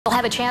We'll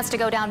have a chance to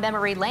go down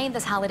memory lane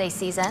this holiday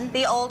season.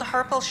 The old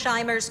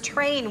Herpolsheimer's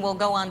train will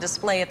go on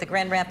display at the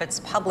Grand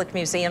Rapids Public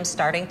Museum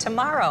starting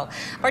tomorrow.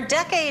 For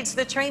decades,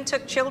 the train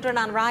took children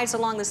on rides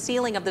along the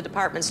ceiling of the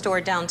department store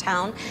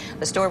downtown.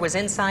 The store was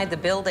inside the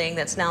building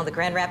that's now the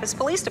Grand Rapids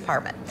Police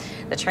Department.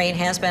 The train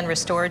has been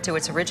restored to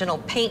its original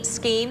paint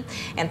scheme,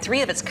 and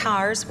 3 of its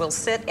cars will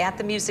sit at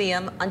the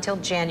museum until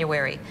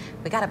January.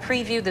 We got a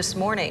preview this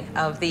morning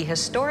of the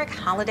historic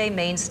holiday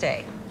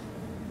mainstay.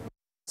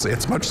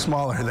 It's much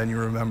smaller than you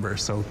remember,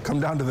 so come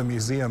down to the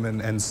museum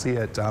and see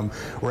it.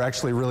 We're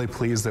actually really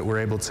pleased that we're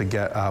able to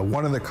get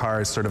one of the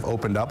cars sort of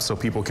opened up so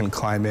people can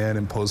climb in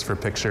and pose for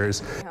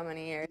pictures. How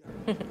many years?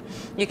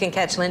 You can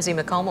catch Lindsay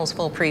McComble's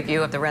full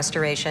preview of the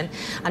restoration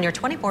on your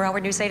 24-hour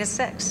News 8 at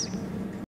 6.